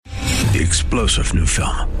The explosive new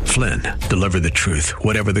film, Flynn, deliver the truth,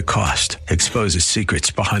 whatever the cost, exposes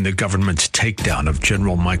secrets behind the government's takedown of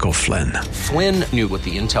General Michael Flynn. Flynn knew what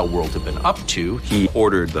the intel world had been up to. He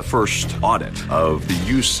ordered the first audit of the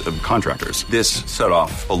use of contractors. This set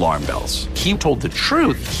off alarm bells. He told the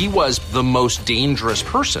truth. He was the most dangerous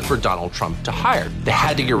person for Donald Trump to hire. They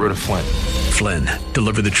had to get rid of Flynn. Flynn,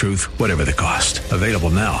 deliver the truth, whatever the cost. Available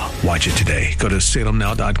now. Watch it today. Go to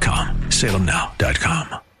salemnow.com.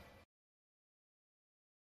 salemnow.com.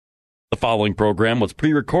 The following program was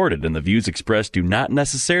pre-recorded, and the views expressed do not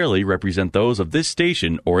necessarily represent those of this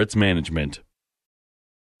station or its management.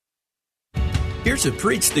 Here to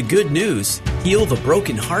preach the good news, heal the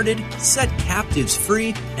brokenhearted, set captives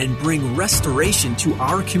free, and bring restoration to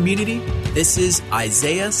our community, this is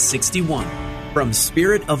Isaiah 61. From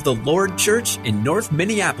Spirit of the Lord Church in North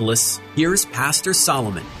Minneapolis, here's Pastor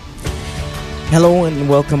Solomon. Hello and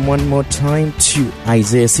welcome one more time to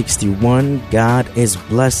Isaiah 61. God is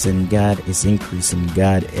blessing, God is increasing,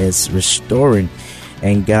 God is restoring,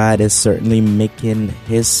 and God is certainly making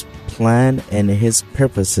His plan and His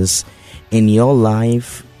purposes in your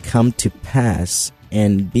life come to pass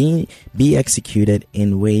and be executed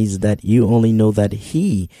in ways that you only know that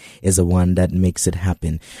He is the one that makes it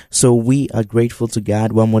happen. So we are grateful to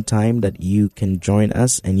God one more time that you can join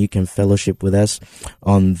us and you can fellowship with us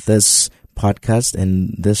on this podcast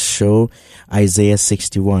and this show, Isaiah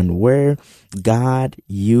 61, where God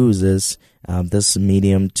uses this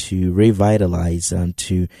medium to revitalize and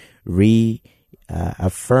to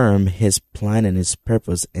reaffirm His plan and His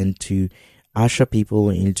purpose, and to usher people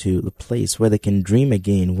into the place where they can dream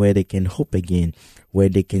again, where they can hope again, where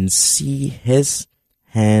they can see His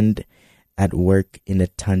hand at work in a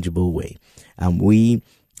tangible way. We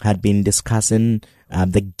had been discussing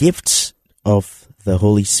the gifts of the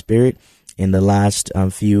Holy Spirit in the last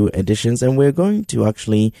few editions, and we're going to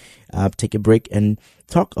actually take a break and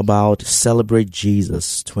talk about Celebrate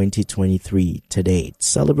Jesus 2023 today.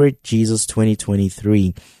 Celebrate Jesus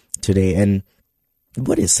 2023 today. And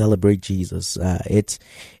what is Celebrate Jesus? It's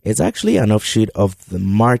actually an offshoot of the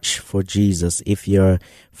March for Jesus. If you're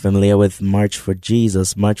familiar with March for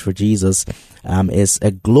Jesus is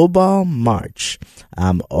a global march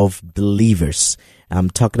of believers. I'm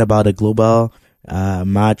talking about a global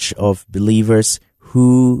march of believers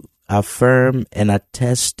who affirm and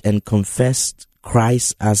attest and confess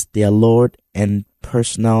Christ as their Lord and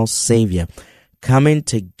personal Savior, coming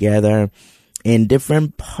together in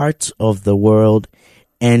different parts of the world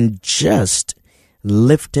and just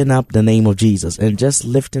lifting up the name of Jesus, and just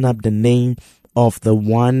lifting up the name of the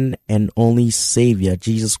one and only Savior,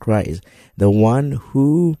 Jesus Christ, the one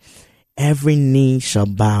who every knee shall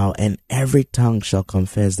bow and every tongue shall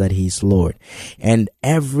confess that He is Lord. And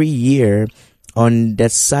every year on the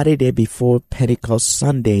Saturday before Pentecost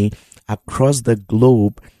Sunday, across the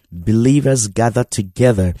globe, believers gather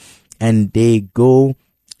together and they go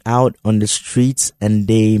out on the streets and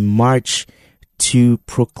they march to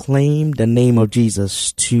proclaim the name of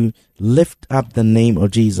Jesus, to lift up the name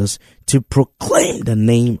of Jesus, to proclaim the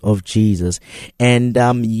name of Jesus. And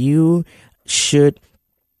you should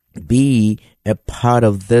be a part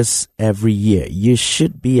of this every year. You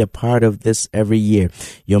should be a part of this every year.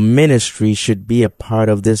 Your ministry should be a part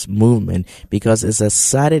of this movement, because it's a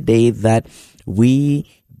Saturday that we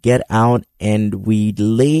get out and we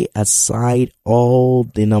lay aside all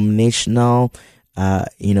denominational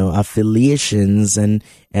affiliations and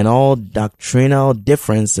all doctrinal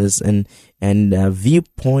differences and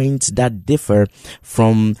viewpoints that differ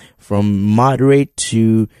from moderate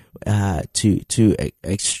to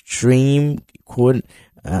extreme, quote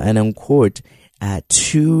and unquote,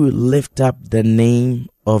 to lift up the name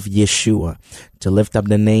of Yeshua, to lift up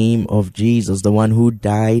the name of Jesus, the one who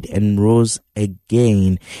died and rose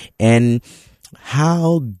again. And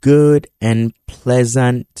how good and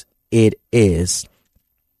pleasant it is.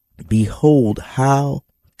 Behold, how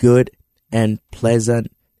good and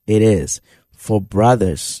pleasant it is for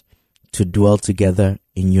brothers to dwell together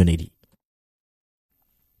in unity.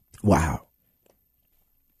 Wow.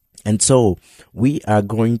 And so we are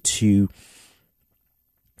going to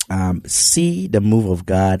see the move of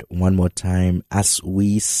God one more time as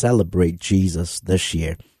we celebrate Jesus this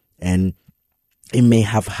year. And it may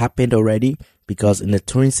have happened already, because in the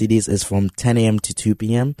Twin Cities it's from 10 a.m. to 2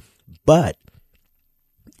 p.m. But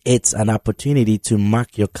it's an opportunity to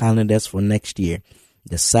mark your calendars for next year.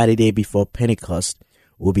 The Saturday before Pentecost,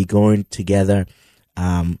 we'll be going together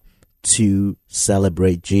to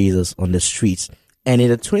celebrate Jesus on the streets. And in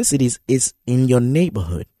the Twin Cities, it's in your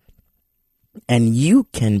neighborhood. And you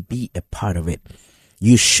can be a part of it.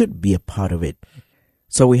 You should be a part of it.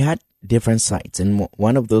 So we had different sites, and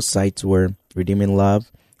one of those sites were Redeeming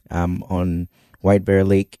Love on White Bear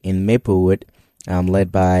Lake in Maplewood,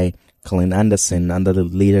 led by Colin Anderson under the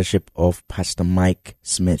leadership of Pastor Mike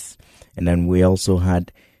Smith. And then we also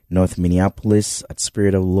had North Minneapolis at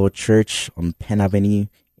Spirit of the Lord Church on Penn Avenue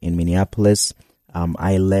in Minneapolis.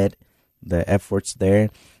 I led the efforts there.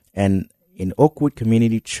 And in Oakwood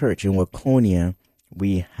Community Church in Waconia,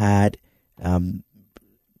 we had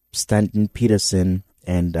Stanton Peterson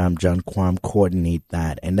and John Quam coordinate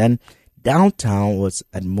that. And then downtown was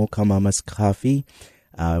at Mocha Mama's Coffee,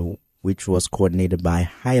 which was coordinated by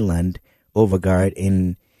Highland Overguard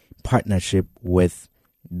in partnership with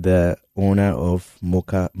the owner of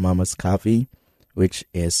Mocha Mama's Coffee, which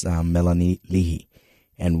is Melanie Leahy.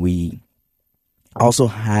 And we also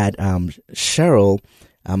had Cheryl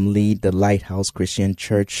lead the Lighthouse Christian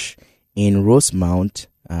Church in Rosemount,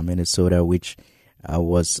 Minnesota, which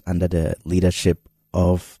was under the leadership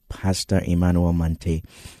of Pastor Emmanuel Mante.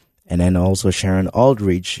 And then also Sharon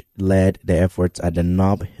Aldridge led the efforts at the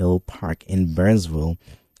Nob Hill Park in Burnsville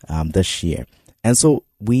this year. And so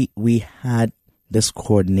we had this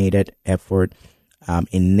coordinated effort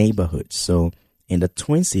in neighborhoods. So in the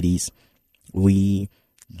Twin Cities, we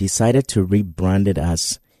decided to rebrand it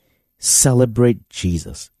as Celebrate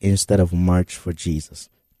Jesus instead of March for Jesus.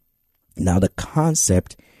 Now the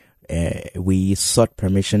concept, we sought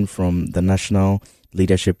permission from the national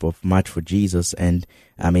leadership of March for Jesus, and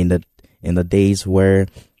in the days where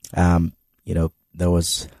there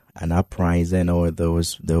was an uprising, or there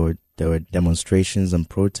were demonstrations and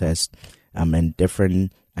protests and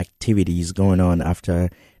different activities going on after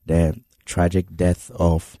the tragic death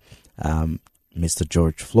of Mr.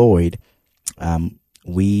 George Floyd,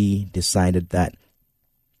 we decided that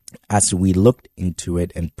as we looked into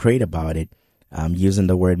it and prayed about it, using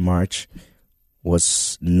the word march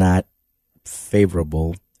was not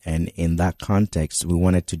favorable, and in that context we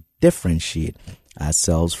wanted to differentiate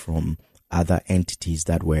ourselves from other entities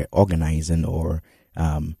that were organizing or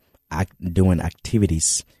doing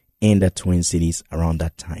activities in the Twin Cities around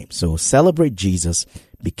that time. So Celebrate Jesus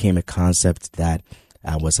became a concept that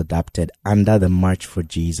was adopted under the March for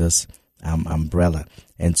Jesus umbrella.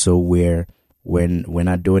 And so we're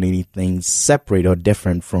not doing anything separate or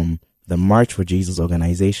different from the March for Jesus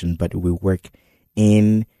organization, but we work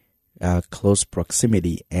in close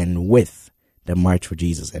proximity and with the March for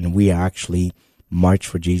Jesus. And we are actually March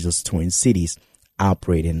for Jesus Twin Cities,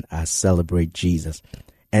 operating as Celebrate Jesus.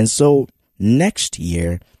 And so next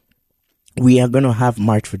year, we are going to have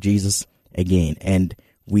March for Jesus again, and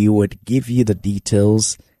we would give you the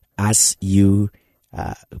details as you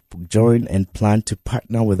join and plan to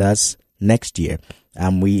partner with us next year.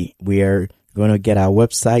 We are going to get our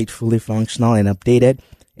website fully functional and updated,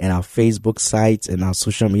 and our Facebook sites and our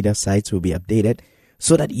social media sites will be updated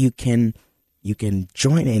so that you can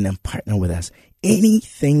join in and partner with us.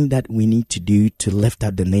 Anything that we need to do to lift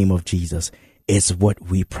up the name of Jesus is what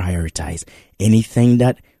we prioritize. Anything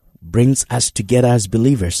that brings us together as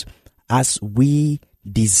believers, as we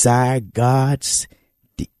desire God's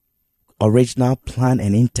original plan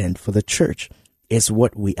and intent for the church, is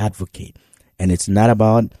what we advocate. And it's not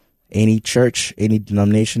about any church, any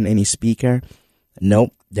denomination, any speaker.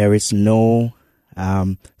 No, there is no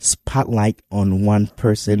spotlight on one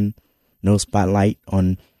person, no spotlight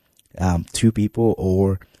on two people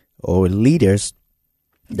or leaders.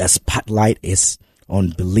 The spotlight is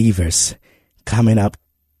on believers coming up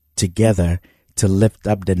together to lift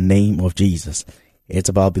up the name of Jesus. It's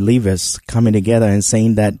about believers coming together and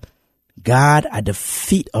saying that God, at the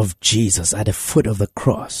feet of Jesus, at the foot of the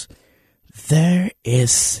cross, there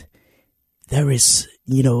is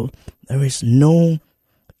no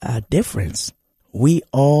difference. We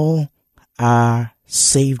all are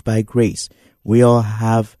saved by grace. We all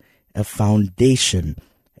have a foundation,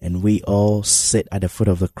 and we all sit at the foot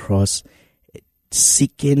of the cross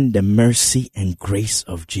seeking the mercy and grace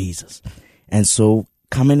of Jesus. And so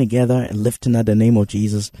coming together and lifting up the name of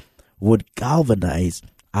Jesus would galvanize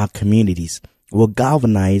our communities, will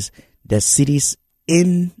galvanize the cities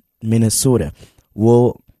in Minnesota,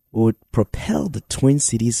 would propel the Twin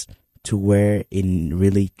Cities to where it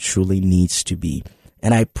really truly needs to be.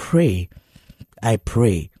 And I pray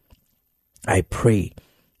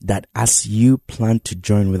that as you plan to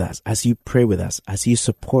join with us, as you pray with us, as you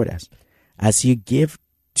support us, as you give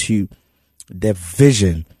to the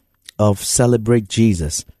vision of Celebrate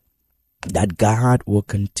Jesus, that God will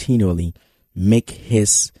continually make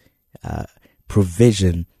his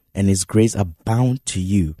provision and his grace abound to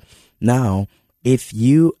you. Now, if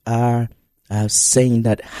you are saying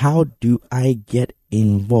that, how do I get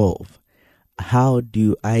involved? how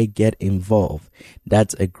do I get involved?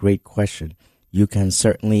 That's a great question. You can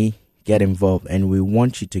certainly get involved, and we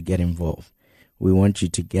want you to get involved. We want you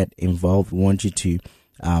to get involved. We want you to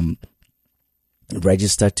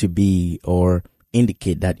register to be, or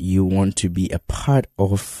indicate that you want to be a part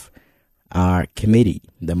of our committee,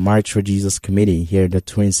 the March for Jesus committee here in the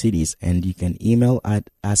Twin Cities. And you can email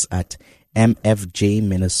us at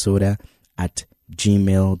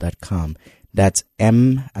mfjminnesota@gmail.com. That's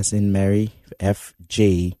M as in Mary,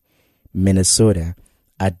 FJ Minnesota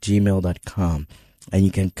 @gmail.com. And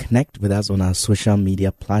you can connect with us on our social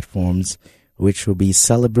media platforms, which will be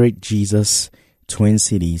Celebrate Jesus Twin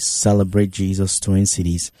Cities, Celebrate Jesus Twin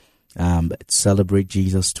Cities, Celebrate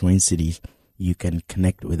Jesus Twin Cities. You can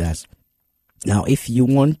connect with us. Now, if you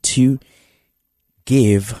want to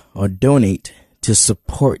give or donate to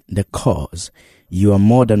support the cause, you are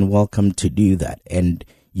more than welcome to do that. And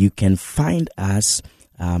you can find us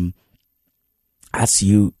as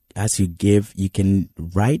you give. You can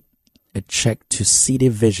write a check to City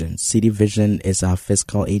Vision. City Vision is our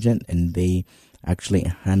fiscal agent, and they actually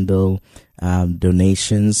handle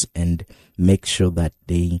donations and make sure that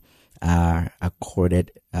they are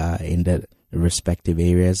accorded in the respective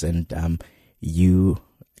areas, and you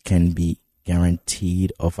can be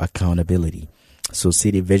guaranteed of accountability. So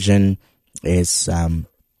City Vision is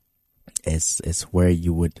where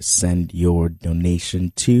you would send your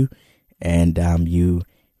donation to, and you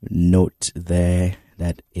note there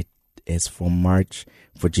that it is for March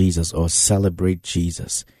for Jesus or Celebrate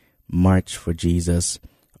Jesus. March for Jesus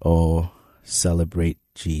or Celebrate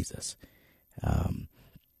Jesus.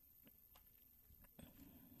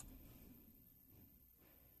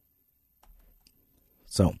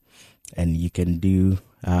 And you can do,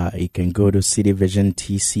 you can go to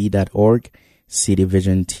cityvisiontc.org,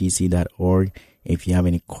 cityvisiontc.org. If you have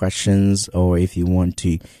any questions, or if you want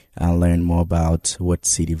to learn more about what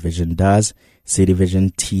City Vision does,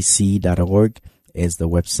 cityvisiontc.org is the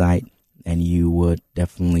website, and you would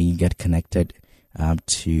definitely get connected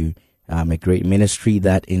to a great ministry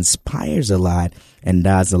that inspires a lot and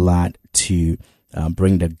does a lot to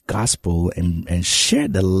bring the gospel and share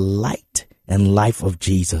the light and life of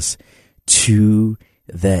Jesus to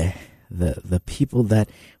the people that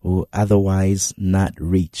will otherwise not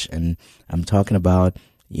reach. And I'm talking about,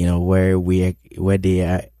 where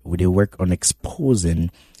they work on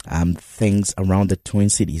exposing things around the Twin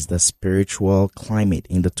Cities, the spiritual climate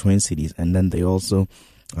in the Twin Cities. And then they also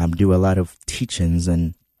do a lot of teachings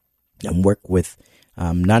and work with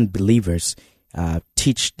non-believers,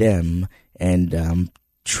 teach them and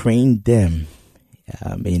train them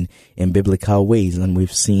in biblical ways. And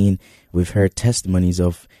we've heard testimonies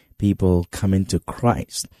of people coming to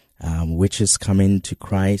Christ, witches coming to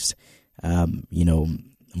Christ,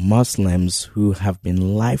 Muslims who have been a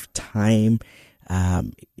lifetime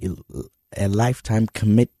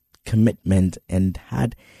commitment and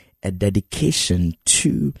had a dedication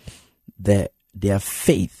to their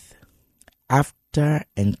faith. After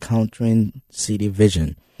encountering City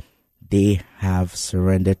Vision, they have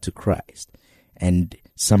surrendered to Christ, and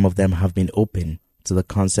some of them have been open to the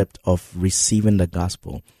concept of receiving the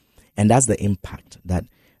gospel. And that's the impact that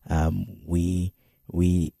we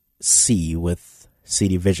see with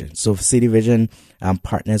City Vision. So City Vision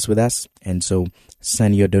partners with us, and so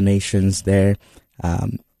send your donations there.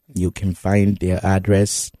 You can find their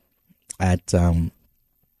address at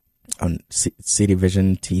on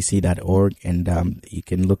cityvisiontc.org, and you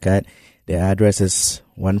can look at the address is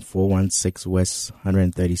 1416 West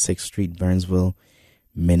 136th Street, Burnsville,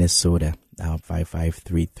 Minnesota,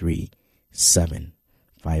 55337.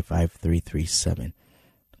 55337.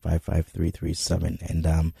 55337.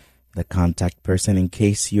 And the contact person, in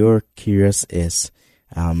case you're curious, is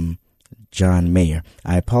John Mayer.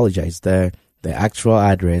 I apologize. The actual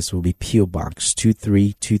address will be P.O. Box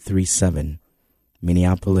 23237,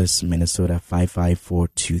 Minneapolis, Minnesota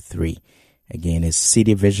 55423. Again, it's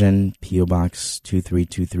City Vision, P.O. Box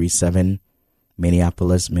 23237,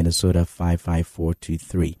 Minneapolis, Minnesota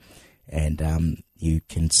 55423. And you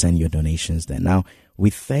can send your donations there. Now,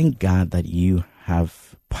 we thank God that you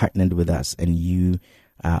have partnered with us and you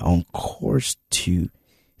are on course to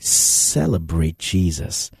celebrate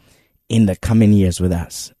Jesus in the coming years with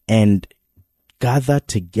us, and gather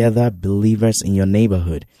together believers in your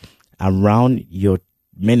neighborhood, around your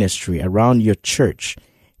ministry, around your church,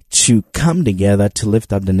 to come together to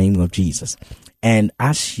lift up the name of Jesus. And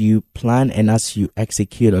as you plan and as you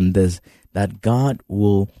execute on this, that God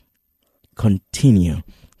will continue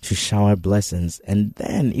to shower blessings. And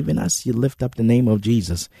then even as you lift up the name of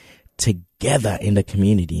Jesus together in the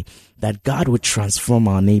community, that God would transform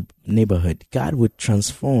our neighborhood. God would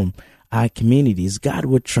transform our communities. God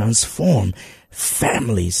would transform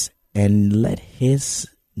families and let His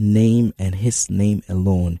name and His name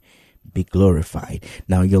alone be glorified.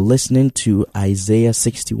 Now you're listening to Isaiah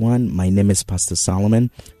 61. My name is Pastor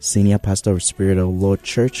Solomon, Senior Pastor of Spirit of the Lord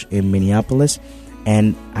Church in Minneapolis,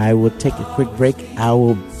 and I will take a quick break. I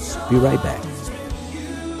will be right back.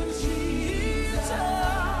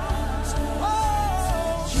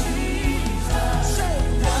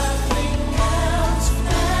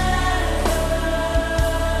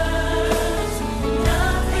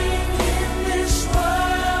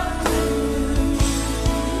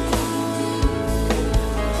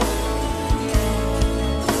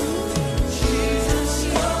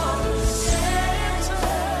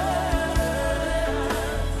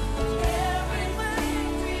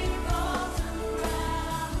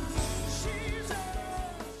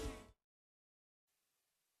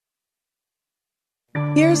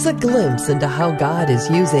 Here's a glimpse into how God is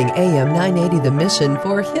using AM 980 The Mission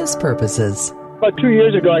for His purposes. About 2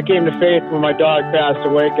 years ago, I came to faith when my dog passed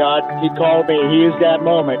away. He called me. He used that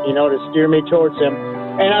moment, to steer me towards Him.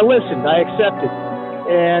 And I listened. I accepted.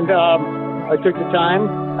 And I took the time.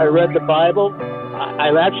 I read the Bible.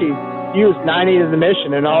 I actually used 980 The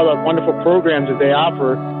Mission and all the wonderful programs that they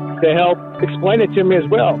offer to help explain it to me as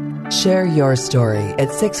well. Share your story at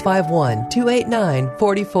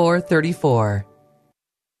 651-289-4434.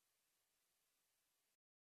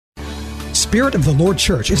 Spirit of the Lord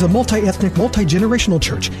Church is a multi-ethnic, multi-generational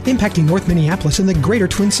church impacting North Minneapolis and the greater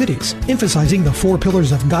Twin Cities, emphasizing the 4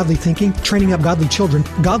 pillars of godly thinking, training up godly children,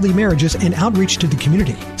 godly marriages, and outreach to the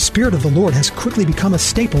community. Spirit of the Lord has quickly become a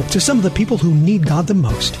staple to some of the people who need God the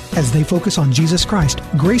most. As they focus on Jesus Christ,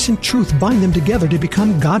 grace and truth bind them together to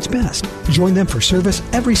become God's best. Join them for service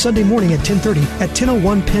every Sunday morning at 10:30 at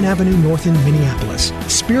 1001 Penn Avenue North in Minneapolis.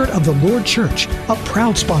 Spirit of the Lord Church, a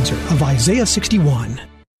proud sponsor of Isaiah 61.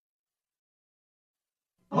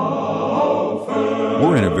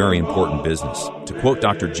 We're in a very important business. To quote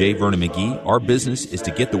Dr. J. Vernon McGee, our business is to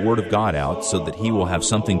get the Word of God out so that He will have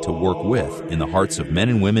something to work with in the hearts of men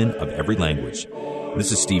and women of every language.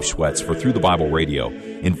 This is Steve Schwetz for Through the Bible Radio,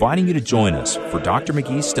 inviting you to join us for Dr.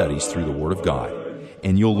 McGee's studies through the Word of God.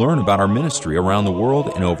 And you'll learn about our ministry around the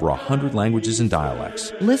world in over 100 languages and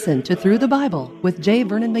dialects. Listen to Through the Bible with J.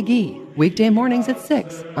 Vernon McGee, weekday mornings at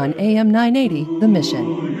 6 on AM 980 The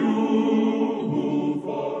Mission.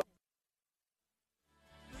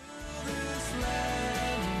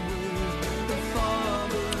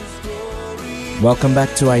 Welcome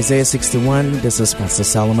back to Isaiah 61. This is Pastor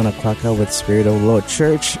Solomon Akwaka with Spirit of the Lord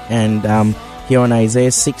Church. And here on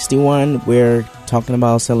Isaiah 61, we're talking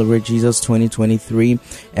about Celebrate Jesus 2023.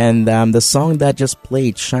 And the song that just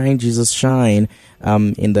played, Shine Jesus Shine,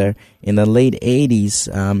 in the late 80s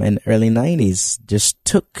and early 90s, just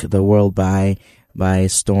took the world by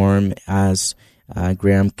storm as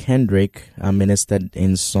Graham Kendrick ministered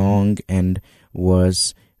in song and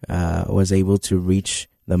was able to reach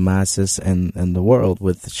the masses and the world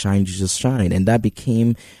with Shine Jesus Shine. And that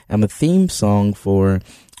became a theme song for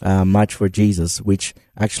March for Jesus, which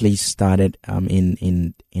actually started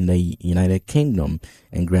in the United Kingdom.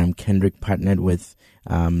 And Graham Kendrick partnered with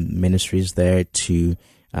ministries there to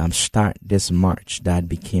start this march that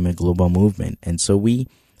became a global movement. And so we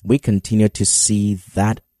continue to see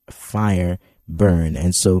that fire burn.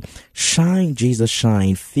 And so shine, Jesus,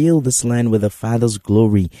 shine. Fill this land with the Father's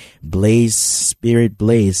glory. Blaze, Spirit,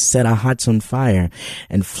 blaze. Set our hearts on fire.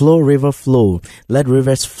 And flow, river, flow. Let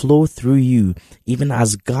rivers flow through you, even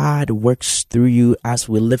as God works through you as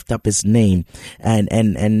we lift up His name.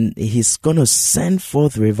 And He's going to send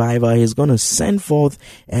forth revival. He's going to send forth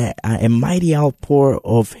a mighty outpour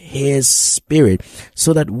of His Spirit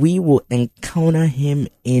so that we will encounter Him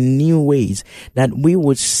in new ways, that we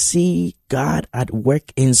would see God at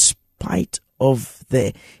work in spite of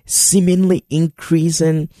the seemingly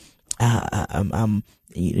increasing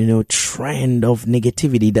trend of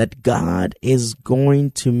negativity, that God is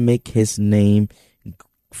going to make His name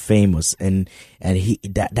famous. And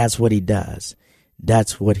that's what He does.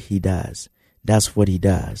 That's what He does. That's what He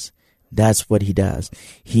does. That's what He does.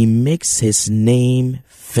 He makes His name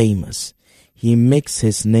famous. He makes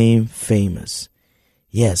His name famous.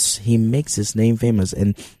 Yes, He makes His name famous,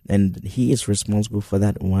 and He is responsible for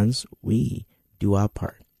that once we do our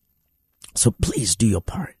part. So please do your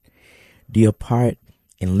part. Do your part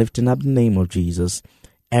in lifting up the name of Jesus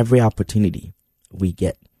every opportunity we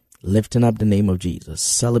get. Lifting up the name of Jesus,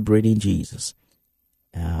 celebrating Jesus.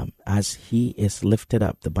 As He is lifted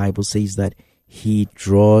up, the Bible says that He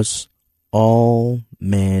draws all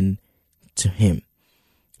men to Him.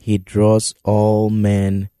 He draws all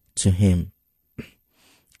men to Him.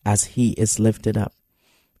 As He is lifted up,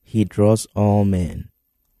 he draws all men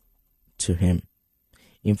to him.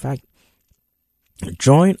 In fact,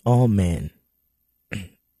 drawing all men,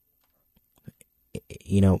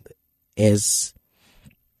 is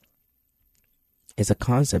a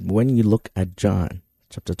concept. When you look at John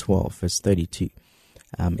chapter 12, verse 32,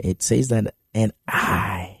 it says that, and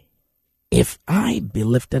if I be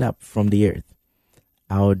lifted up from the earth,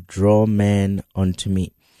 I'll draw men unto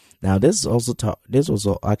me. Now, this was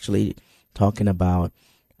actually talking about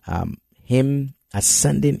him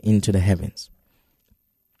ascending into the heavens,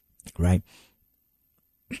 right?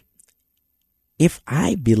 If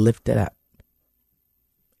I be lifted up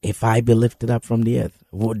from the earth,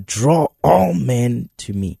 will draw all men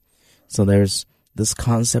to me. So there's this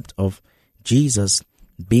concept of Jesus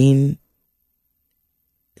being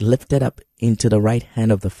lifted up into the right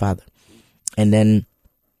hand of the Father, and then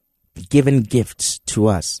given gifts to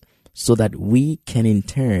us so that we can in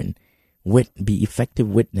turn be effective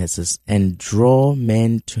witnesses and draw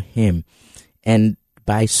men to him. And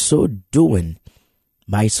by so doing,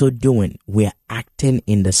 we are acting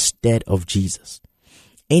in the stead of Jesus.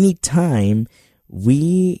 Anytime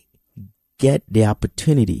we get the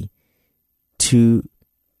opportunity to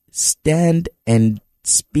stand and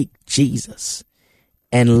speak Jesus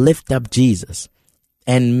and lift up Jesus,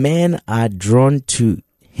 and men are drawn to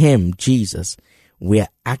him, Jesus, we are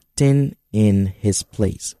acting in his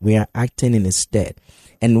place. We are acting in his stead.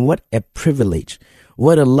 And what a privilege,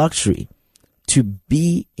 what a luxury to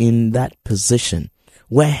be in that position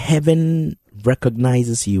where heaven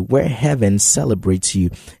recognizes you, where heaven celebrates you,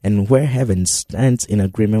 and where heaven stands in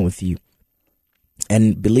agreement with you.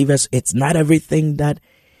 And believers, it's not everything that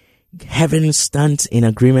heaven stands in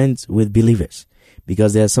agreement with believers,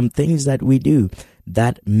 because there are some things that we do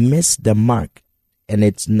that miss the mark, and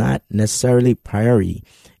it's not necessarily priority.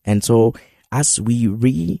 And so as we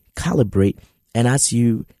recalibrate, and as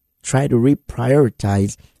you try to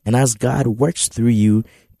reprioritize, and as God works through you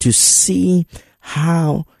to see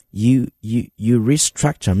how you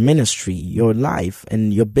restructure ministry, your life,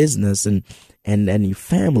 and your business, and your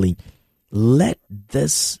family, let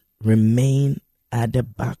this remain at the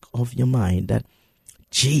back of your mind, that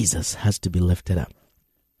Jesus has to be lifted up.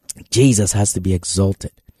 Jesus has to be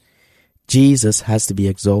exalted. Jesus has to be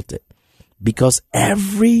exalted, because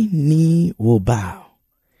every knee will bow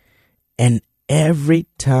and every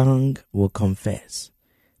tongue will confess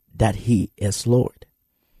that he is Lord.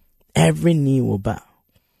 Every knee will bow.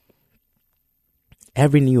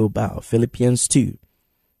 Every knee will bow. Philippians 2,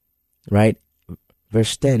 right?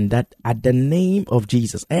 Verse 10, that at the name of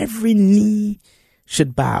Jesus, every knee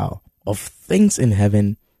should bow, of things in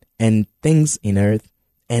heaven and things in earth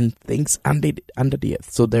and things under the earth.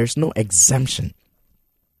 So there's no exemption.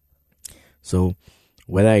 So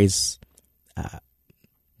whether it's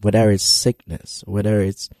sickness, whether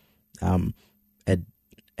it's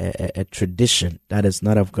a tradition that is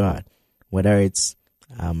not of God, whether it's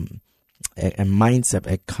a mindset,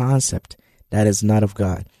 a concept that is not of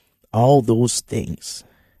God, all those things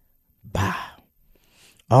bow.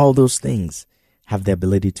 All those things have the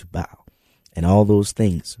ability to bow, and all those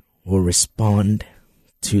things will respond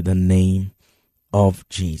to the name of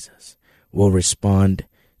Jesus. Will respond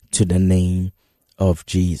to the name of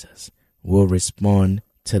Jesus. Will respond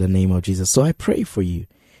to the name of Jesus. So I pray for you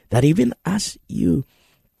that even as you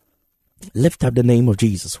lift up the name of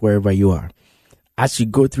Jesus wherever you are, as you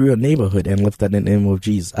go through your neighborhood and lift up the name of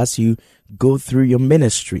Jesus, as you go through your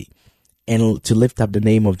ministry and to lift up the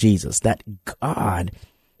name of Jesus, that God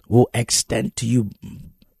will extend to you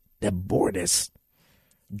the borders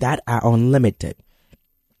that are unlimited.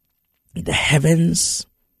 The heavens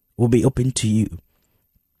will be open to you.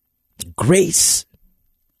 Grace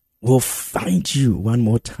will find you one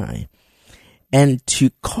more time, and to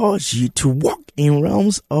cause you to walk in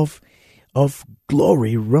realms of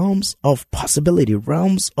glory, realms of possibility,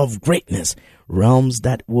 realms of greatness, realms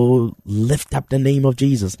that will lift up the name of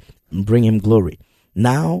Jesus and bring him glory.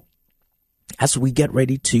 Now, as we get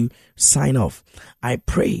ready to sign off, I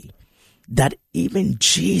pray that even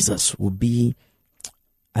Jesus will be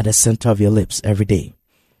at the center of your lips every day.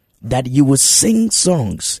 That you will sing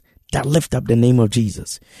songs that lift up the name of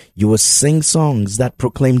Jesus. You will sing songs that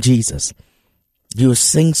proclaim Jesus. You will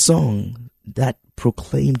sing songs that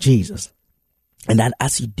proclaim Jesus. And that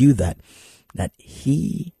as you do that, that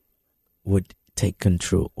he would take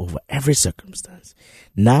control over every circumstance.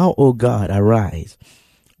 Now, O God, arise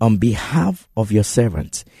on behalf of your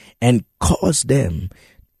servants and cause them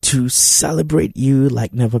to celebrate you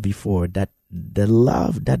like never before, that the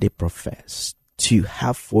love that they profess to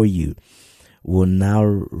have for you will now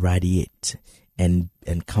radiate and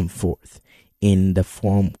come forth in the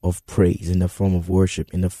form of praise, in the form of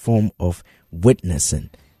worship, in the form of witnessing,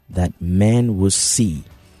 that men will see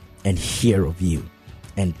and hear of you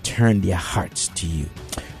and turn their hearts to you.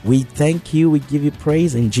 We thank you. We give you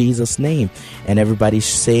praise in Jesus' name. And everybody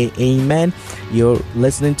say amen. You're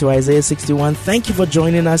listening to Isaiah 61. Thank you for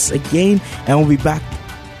joining us again. And we'll be back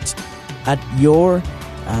at your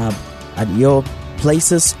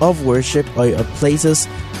places of worship or your places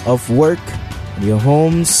of work, your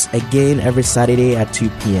homes again every Saturday at 2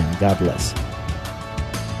 p.m. God bless.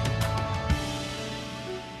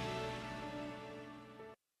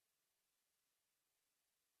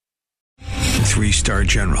 Three-star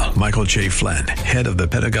General Michael J. Flynn, head of the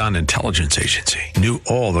Pentagon Intelligence Agency, knew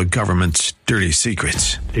all the government's dirty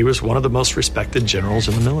secrets. He was one of the most respected generals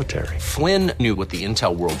in the military. Flynn knew what the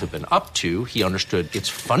intel world had been up to. He understood its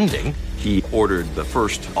funding. He ordered the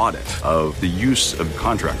first audit of the use of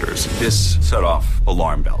contractors. This set off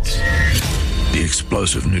alarm bells. The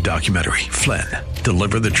explosive new documentary, Flynn,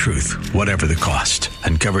 Deliver the Truth, Whatever the Cost,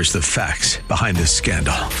 uncovers the facts behind this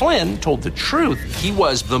scandal. Flynn told the truth. He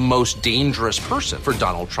was the most dangerous person for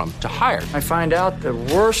Donald Trump to hire. I find out the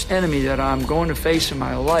worst enemy that I'm going to face in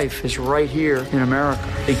my life is right here in America.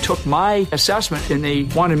 They took my assessment and they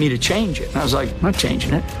wanted me to change it. And I was like, I'm not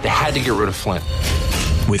changing it. They had to get rid of Flynn.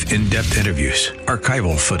 With in-depth interviews,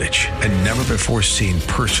 archival footage, and never-before-seen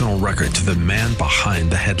personal records of the man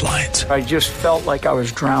behind the headlines. I just felt like I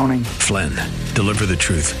was drowning. Flynn, Deliver the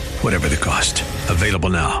Truth, Whatever the Cost. Available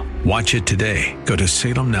now. Watch it today. Go to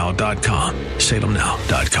salemnow.com.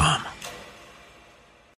 salemnow.com.